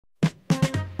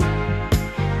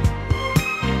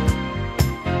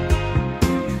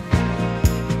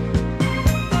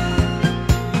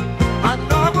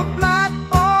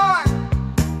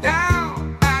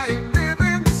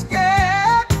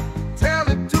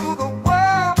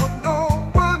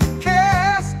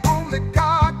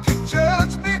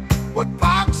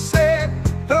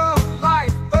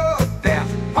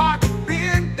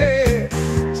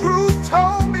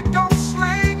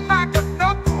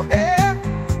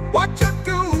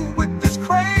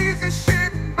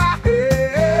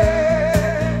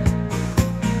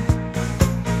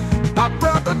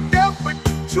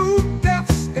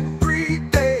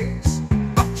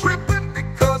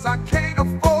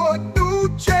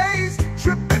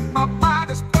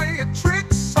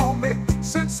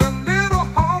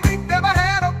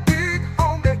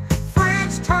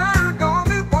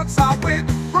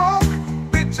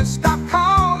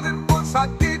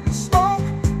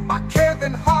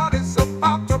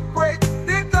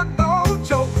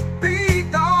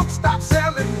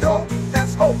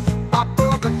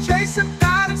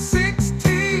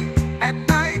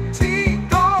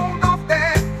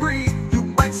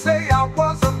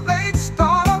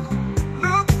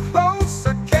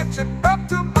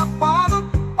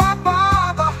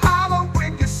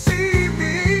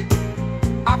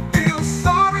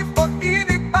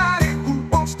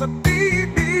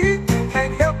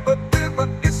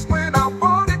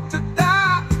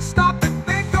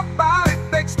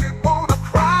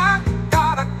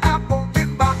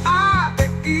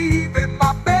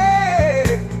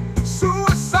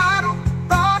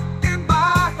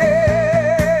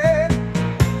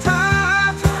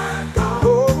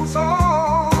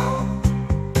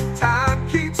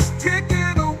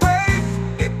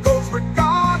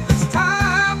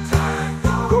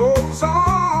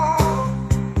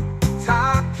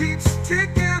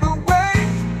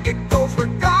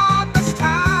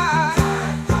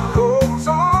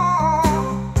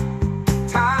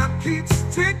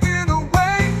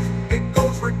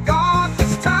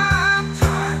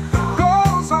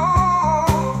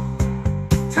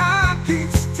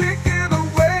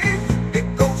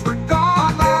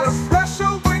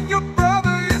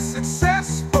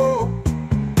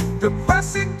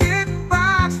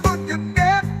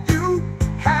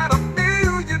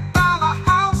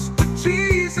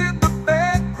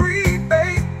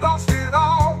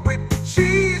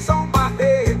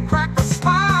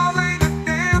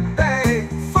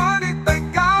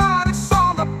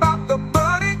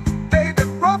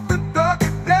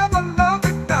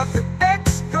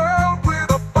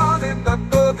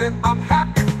lover, then I'm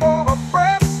happy for her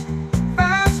breaths.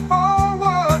 Fast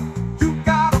forward, you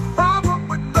got a problem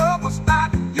with love was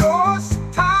not yours.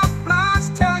 Time flies,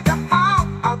 tell you how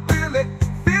I really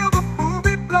feel. The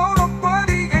movie blow, the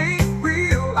money ain't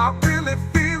real. I really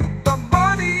feel the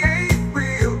money ain't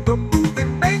real. The movie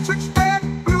Matrix, red,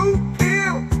 blue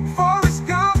pill. Forrest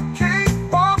Gump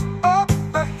can't walk up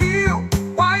the hill.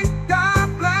 White guy,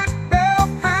 black belt,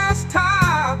 past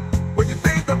time. When you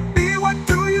think of me, what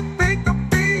do you think of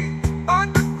me?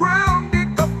 Underground,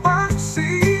 nigga, burnt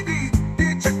CD.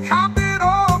 Did you cop it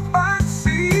or burnt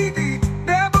CD?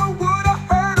 Never would have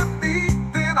heard of me.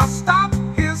 Then I stopped,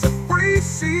 here's a free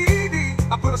CD.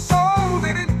 I put a soul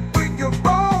in it when you're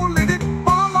rolling it.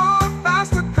 Marlawn,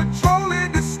 master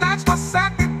controlling it. Snatch my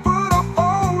sack and put a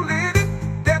hole in it.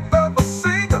 Death of a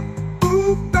singer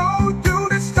who don't do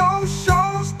this. No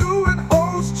shows, doing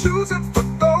hoes, choosing for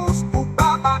those who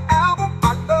buy my album.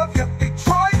 I love you,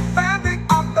 Detroit family.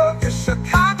 I love you,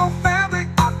 Chicago family.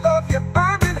 I love you,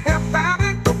 Birmingham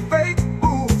family. The fake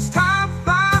moves, time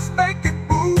flies, making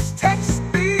moves. Text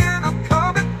me and I'm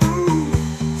coming through.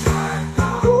 Time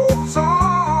goes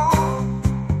on,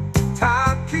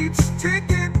 time keeps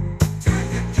ticking.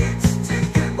 Keeps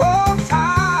ticking. Oh,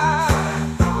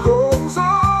 time goes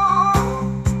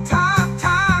on,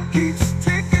 time keeps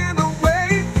ticking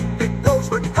away. It goes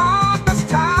regardless.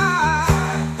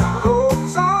 Time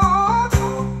goes on,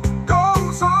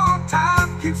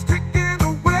 time keeps ticking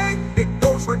away. It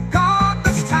goes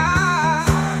regardless.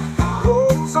 Time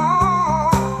goes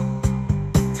on,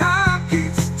 time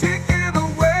keeps ticking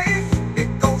away. It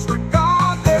goes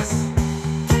regardless.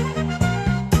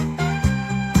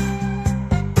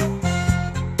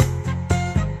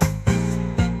 Time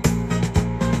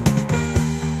goes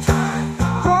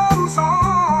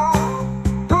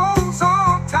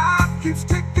on, time keeps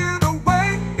ticking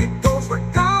away. It goes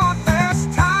regardless.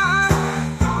 Time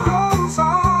goes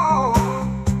on,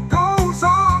 time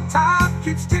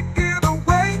keeps ticking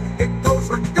away. It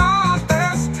goes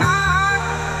regardless.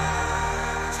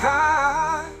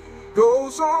 Time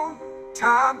goes on,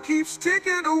 time keeps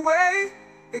ticking away.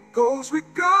 It goes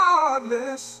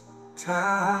regardless.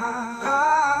 Time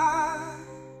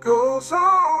goes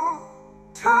on,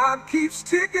 time keeps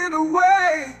ticking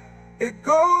away. It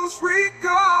goes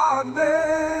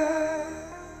regardless.